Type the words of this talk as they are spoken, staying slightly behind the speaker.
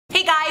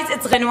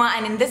it's Guinwa,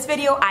 and in this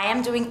video I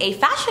am doing a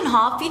fashion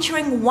haul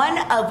featuring one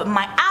of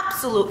my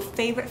absolute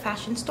favorite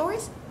fashion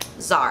stores,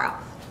 Zara.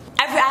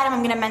 Every item I'm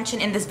going to mention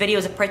in this video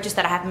is a purchase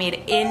that I have made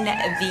in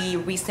the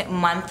recent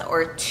month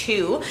or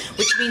two,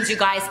 which means you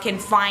guys can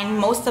find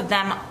most of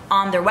them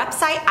on their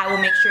website. I will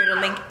make sure to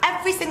link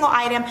every single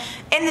item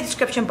in the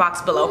description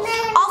box below.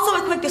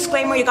 Also, a quick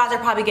disclaimer, you guys are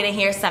probably going to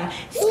hear some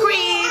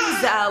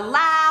screams,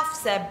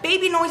 laughs,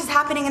 baby noises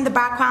happening in the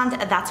background.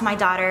 That's my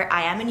daughter.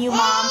 I am a new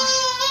mom.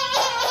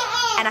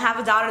 And I have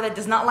a daughter that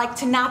does not like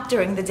to nap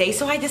during the day,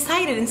 so I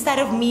decided instead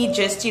of me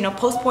just,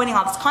 postponing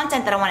all this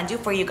content that I want to do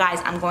for you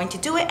guys, I'm going to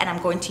do it and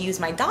I'm going to use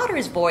my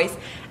daughter's voice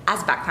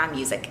as background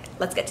music.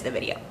 Let's get to the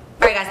video.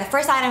 Alright guys, the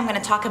first item I'm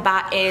going to talk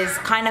about is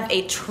kind of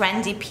a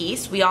trendy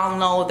piece. We all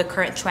know the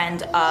current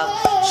trend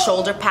of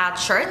shoulder pad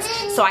shirts,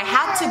 so I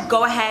had to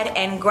go ahead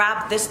and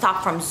grab this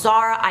top from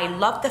Zara. I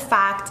love the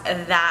fact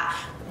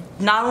that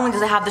not only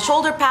does it have the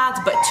shoulder pads,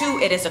 but 2,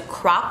 it is a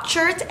cropped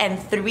shirt, and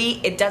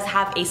 3, it does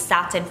have a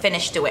satin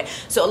finish to it.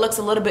 So it looks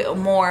a little bit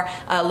more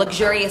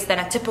luxurious than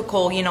a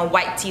typical,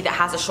 white tee that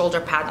has a shoulder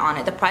pad on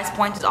it. The price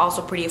point is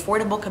also pretty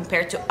affordable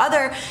compared to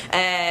other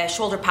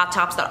shoulder pad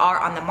tops that are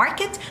on the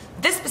market.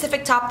 This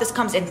specific top, this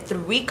comes in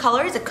 3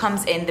 colors. It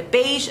comes in the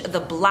beige, the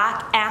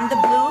black, and the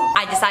blue.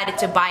 I decided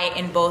to buy it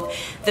in both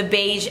the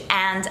beige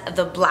and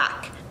the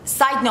black.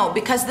 Side note,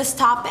 because this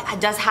top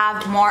does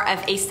have more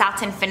of a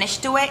satin finish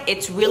to it,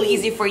 it's really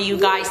easy for you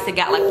guys to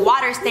get like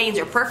water stains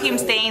or perfume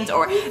stains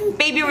or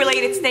baby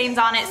related stains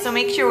on it. So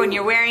make sure when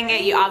you're wearing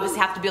it, you obviously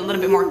have to be a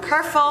little bit more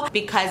careful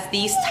because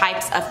these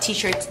types of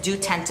t-shirts do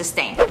tend to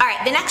stain.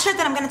 Alright, the next shirt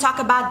that I'm going to talk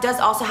about does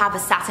also have a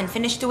satin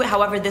finish to it.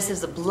 However, this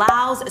is a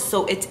blouse,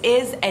 so it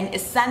is an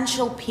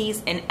essential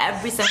piece in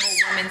every single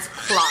woman's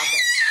closet.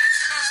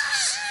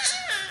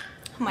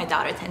 My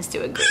daughter tends to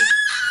agree.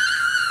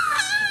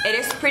 It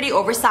is pretty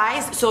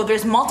oversized, so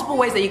there's multiple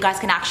ways that you guys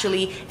can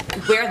actually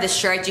wear this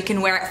shirt. You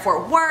can wear it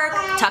for work,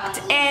 tucked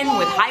in,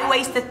 with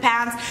high-waisted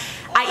pants.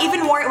 I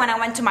even wore it when I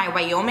went to my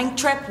Wyoming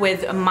trip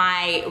with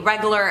my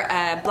regular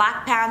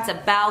black pants, a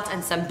belt,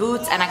 and some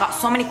boots, and I got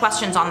so many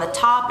questions on the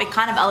top. It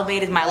kind of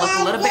elevated my look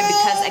a little bit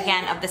because,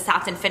 again, of the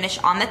satin finish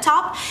on the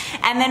top.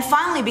 And then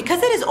finally,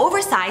 because it is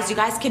oversized, you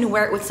guys can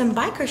wear it with some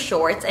biker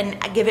shorts and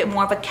give it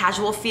more of a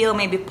casual feel.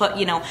 Maybe put,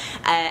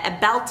 a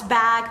belt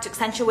bag to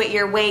accentuate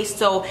your waist.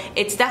 So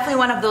it's definitely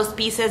one of those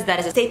pieces that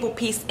is a staple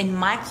piece in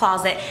my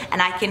closet,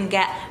 and I can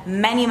get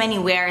many, many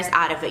wears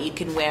out of it. You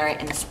can wear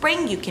it in the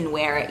spring, you can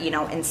wear it,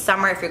 in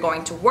summer if you're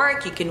going to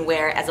work, you can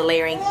wear it as a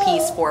layering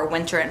piece for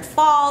winter and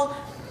fall.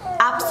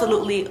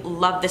 Absolutely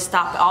love this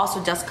top. It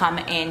also does come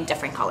in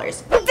different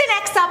colors. The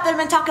next top that I'm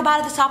going to talk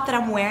about is the top that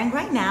I'm wearing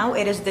right now.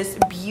 It is this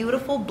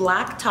beautiful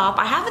black top.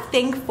 I have a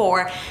thing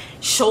for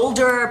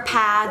shoulder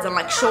pads and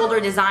like shoulder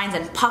designs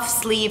and puff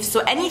sleeves,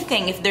 so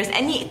anything, if there's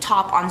any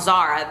top on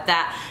Zara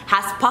that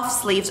has puff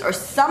sleeves or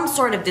some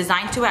sort of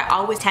design to it, I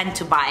always tend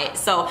to buy it.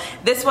 So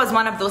this was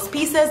one of those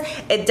pieces.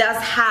 It does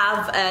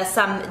have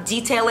some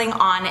detailing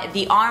on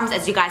the arms,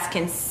 as you guys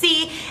can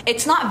see.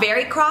 It's not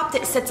very cropped,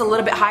 it sits a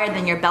little bit higher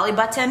than your belly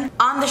button.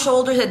 On the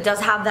shoulders, it does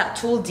have that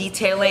tulle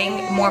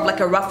detailing, more of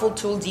like a ruffled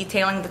tulle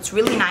detailing that's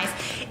really nice.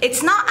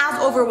 It's not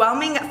as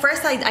overwhelming. At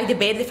first I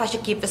debated if I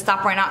should keep this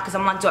top or not, because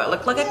I'm like, do I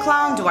look like a clown?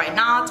 Do I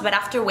not? But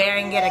after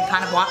wearing it and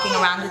kind of walking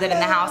around with it in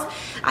the house,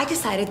 I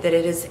decided that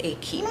it is a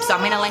keep. So I'm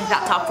going to link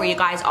that top for you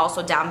guys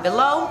also down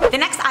below. The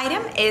next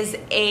item is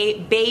a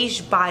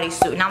beige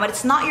bodysuit. Now,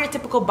 it's not your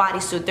typical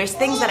bodysuit. There's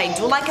things that I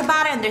do like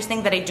about it and there's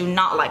things that I do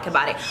not like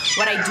about it.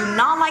 What I do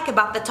not like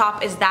about the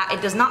top is that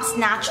it does not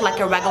snatch like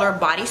a regular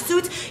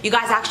bodysuit. You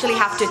guys actually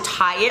have to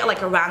tie it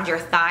like around your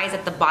thighs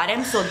at the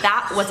bottom, so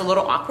that was a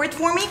little awkward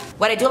for me.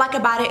 What I do like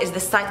about it is the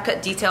side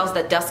cut details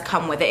that does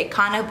come with it. It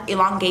kind of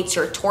elongates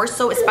your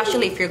torso,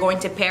 especially if you're going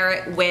to pair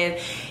it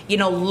with,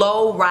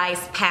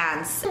 low-rise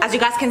pants. As you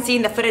guys can see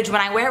in the footage,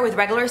 when I wear it with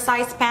regular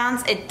size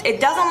pants,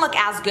 it doesn't look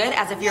as good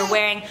as if you're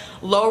wearing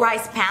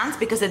low-rise pants,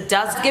 because it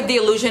does give the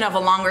illusion of a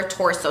longer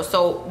torso.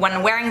 So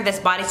when wearing this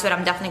bodysuit,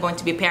 I'm definitely going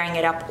to be pairing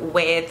it up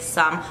with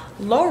some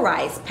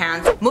low-rise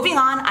pants. Moving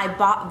on, I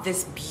bought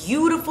this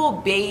beautiful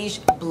beige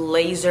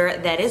blazer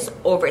that is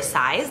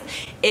oversized.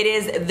 It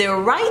is the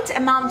right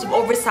amount of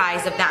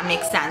oversized, if that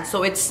makes sense.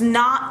 So it's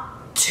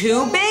not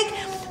too big,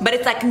 but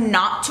it's like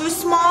not too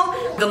small.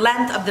 The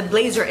length of the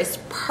blazer is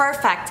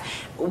perfect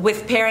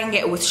with pairing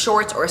it with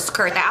shorts or a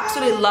skirt. I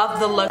absolutely love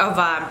the look of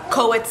a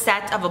co-ed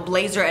set of a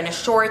blazer and a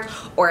short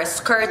or a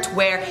skirt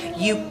where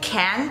you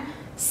can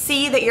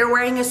see that you're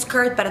wearing a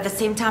skirt, but at the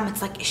same time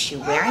it's like, is she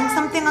wearing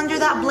something under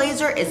that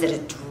blazer? Is it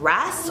a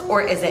dress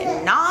or is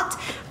it not?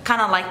 Kind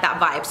of like that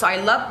vibe. So I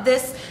love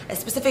this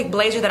specific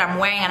blazer that I'm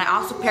wearing, and I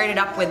also paired it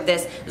up with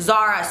this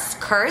Zara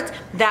skirt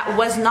that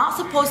was not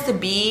supposed to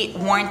be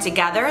worn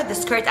together. The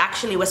skirt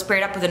actually was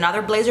paired up with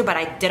another blazer, but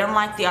I didn't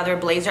like the other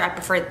blazer. I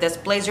preferred this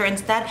blazer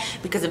instead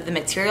because of the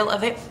material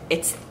of it.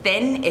 It's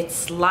thin,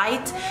 it's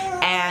light,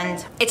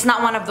 and it's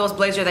not one of those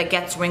blazers that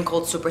gets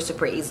wrinkled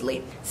super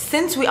easily.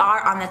 Since we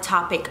are on the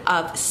topic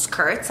of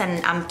skirts,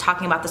 and I'm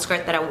talking about the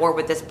skirt that I wore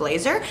with this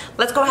blazer,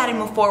 let's go ahead and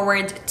move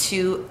forward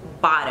to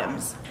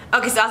bottoms.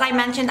 Okay, so as I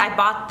mentioned, I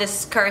bought this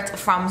skirt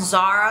from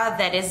Zara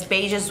that is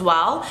beige as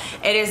well.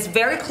 It is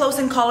very close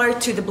in color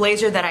to the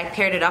blazer that I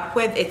paired it up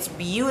with. It's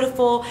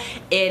beautiful.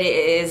 It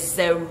is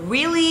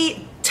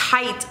really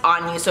tight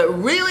on you, so it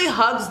really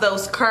hugs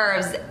those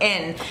curves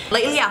in.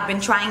 Lately I've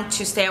been trying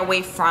to stay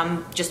away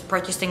from just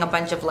purchasing a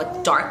bunch of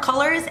like dark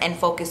colors and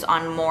focus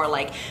on more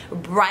like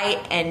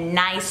bright and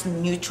nice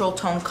neutral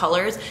tone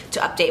colors to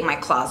update my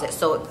closet.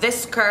 So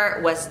this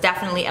skirt was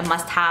definitely a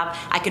must-have.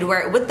 I could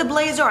wear it with the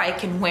blazer, or I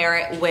can wear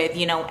it with,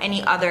 you know,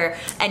 any other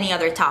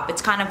top.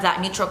 It's kind of that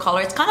neutral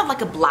color. It's kind of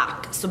like a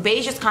black. So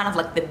beige is kind of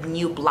like the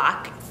new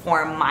black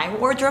for my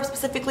wardrobe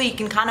specifically. You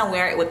can kind of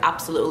wear it with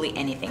absolutely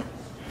anything.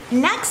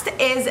 Next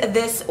is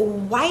this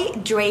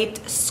white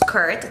draped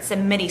skirt. It's a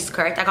midi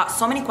skirt. I got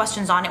so many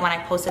questions on it when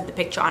I posted the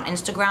picture on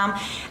Instagram.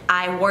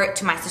 I wore it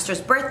to my sister's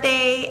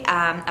birthday.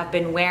 I've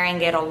been wearing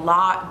it a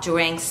lot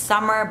during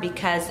summer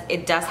because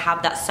it does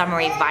have that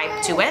summery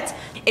vibe to it.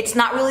 It's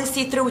not really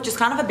see-through, which is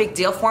kind of a big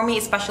deal for me,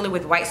 especially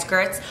with white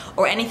skirts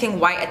or anything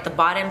white at the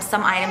bottom.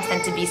 Some items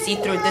tend to be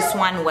see-through. This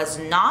one was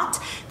not.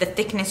 The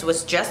thickness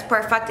was just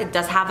perfect. It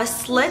does have a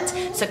slit,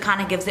 so it kind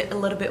of gives it a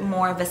little bit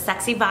more of a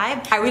sexy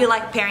vibe. I really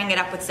like pairing it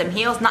up with some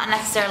heels, not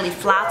necessarily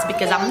flats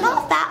because I'm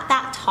not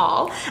that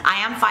tall. I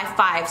am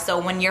 5'5", so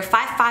when you're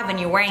 5'5" and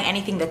you're wearing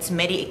anything that's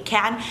midi, it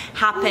can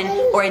happen,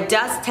 or it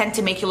does tend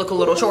to make you look a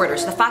little shorter.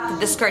 So the fact that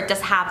this skirt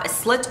does have a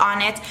slit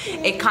on it,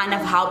 it kind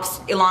of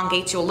helps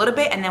elongate you a little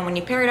bit, and then when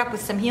you pair it up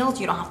with some heels,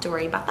 you don't have to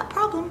worry about that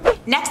problem.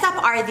 Next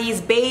up are these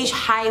beige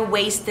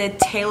high-waisted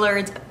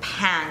tailored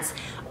pants.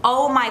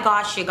 Oh my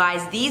gosh, you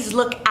guys, these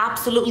look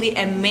absolutely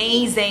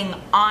amazing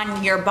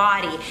on your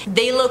body.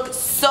 They look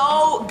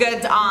so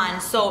good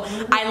on. So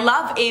I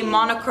love a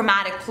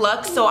monochromatic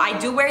look. So I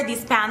do wear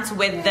these pants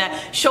with the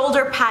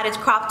shoulder padded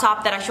crop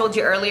top that I showed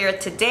you earlier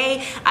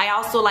today. I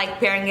also like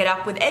pairing it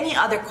up with any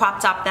other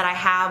crop top that I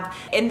have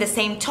in the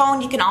same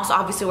tone. You can also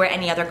obviously wear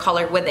any other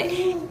color with it.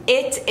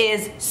 It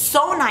is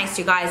so nice,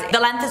 you guys. The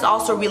length is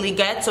also really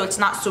good, so it's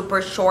not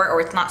super short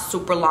or it's not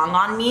super long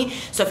on me.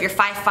 So if you're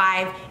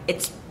 5'5",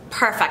 it's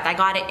perfect. I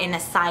got it in a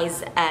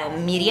size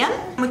medium,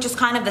 which is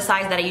kind of the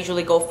size that I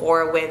usually go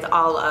for with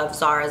all of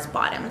Zara's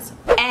bottoms.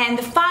 And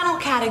the final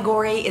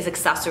category is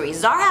accessories.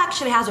 Zara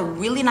actually has a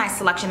really nice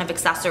selection of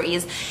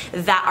accessories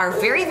that are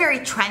very, very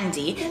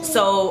trendy.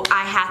 So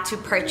I had to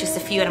purchase a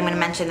few, and I'm going to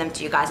mention them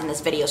to you guys in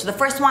this video. So the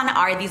first one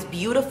are these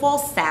beautiful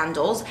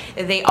sandals.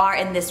 They are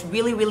in this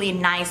really, really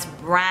nice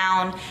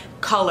brown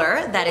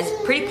color that is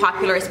pretty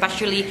popular,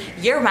 especially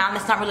year-round.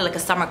 It's not really like a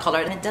summer color,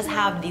 and it does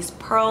have these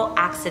pearl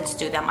accents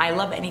to them. I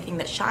love anything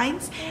that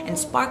shines and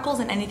sparkles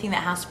and anything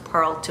that has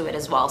pearl to it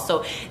as well.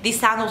 So these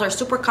sandals are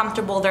super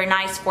comfortable. They're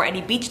nice for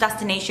any beach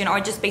destination or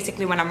just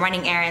basically when I'm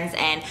running errands,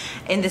 and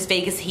in this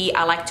Vegas heat,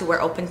 I like to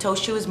wear open-toe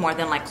shoes more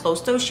than like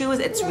closed-toe shoes.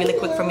 It's really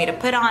quick for me to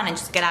put on and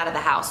just get out of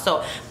the house.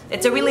 So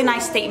it's a really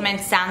nice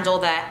statement sandal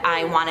that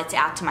I wanted to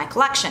add to my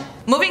collection.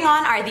 Moving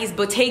on are these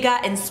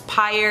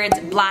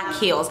Bottega-inspired black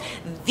heels.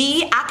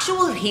 The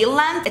actual heel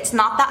length, it's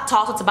not that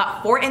tall, so it's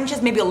about 4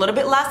 inches, maybe a little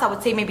bit less. I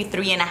would say maybe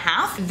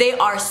 3.5. They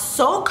are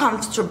so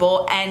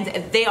comfortable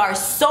and they are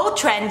so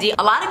trendy.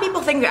 A lot of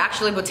people think they're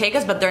actually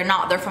Bottegas, but they're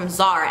not. They're from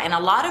Zara, and a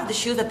lot of the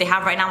shoes that they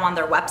have right now on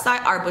their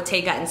website are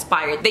Bottega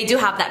inspired. They do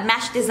have that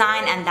mesh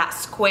design and that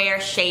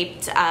square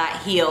shaped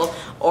heel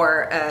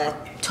or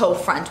toe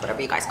front,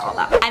 whatever you guys call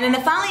that. And then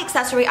the final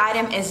accessory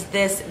item is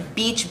this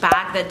beach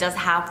bag that does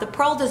have the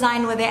pearl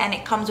design with it, and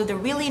it comes with a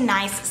really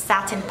nice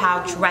satin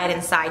pouch right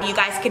inside. You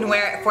guys can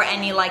wear it for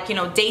any, like, you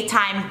know,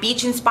 daytime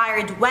beach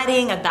inspired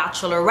wedding, a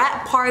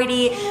bachelorette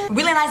party.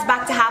 Really nice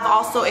bag to have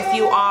also if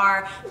you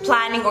are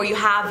planning or you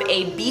have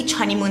a beach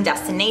honeymoon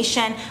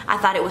destination. I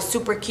thought it was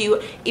super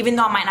cute, even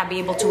though I might not be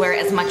able to wear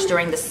it as much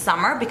during the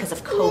summer because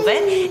of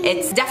COVID.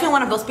 It's definitely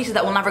one of those pieces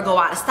that will never go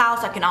out of style,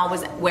 so I can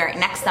always wear it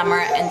next summer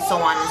and so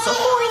on and so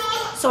forth.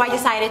 So I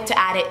decided to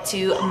add it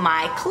to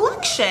my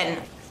collection.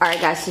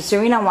 Alright guys, so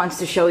Serena wants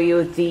to show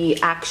you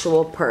the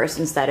actual purse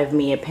instead of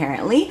me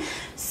apparently.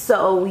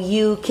 So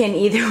you can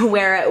either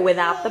wear it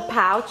without the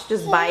pouch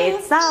just by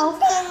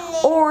itself,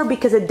 or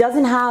because it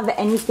doesn't have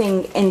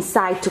anything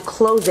inside to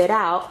close it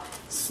out,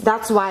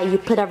 that's why you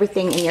put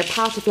everything in your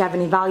pouch. If you have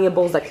any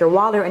valuables like your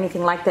wallet or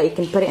anything like that, you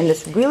can put it in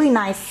this really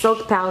nice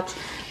silk pouch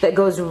that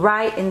goes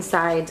right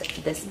inside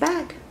this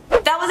bag.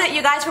 That was it,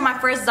 you guys, for my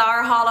first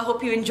Zara haul. I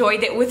hope you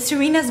enjoyed it with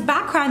Serena's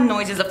background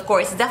noises, of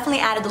course. Definitely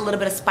added a little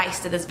bit of spice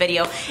to this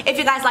video. If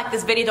you guys like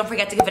this video, don't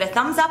forget to give it a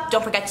thumbs up.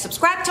 Don't forget to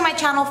subscribe to my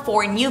channel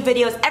for new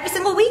videos every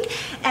single week.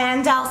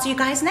 And I'll see you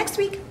guys next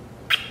week.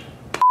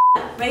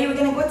 Ready? We're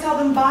gonna go tell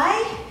them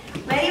bye?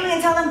 Ready? We're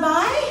gonna tell them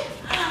bye?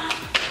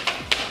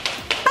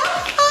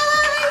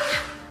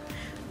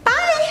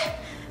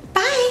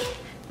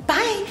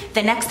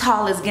 The next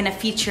haul is gonna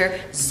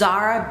feature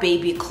Zara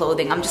baby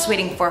clothing. I'm just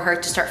waiting for her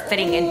to start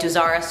fitting into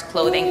Zara's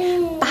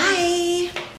clothing.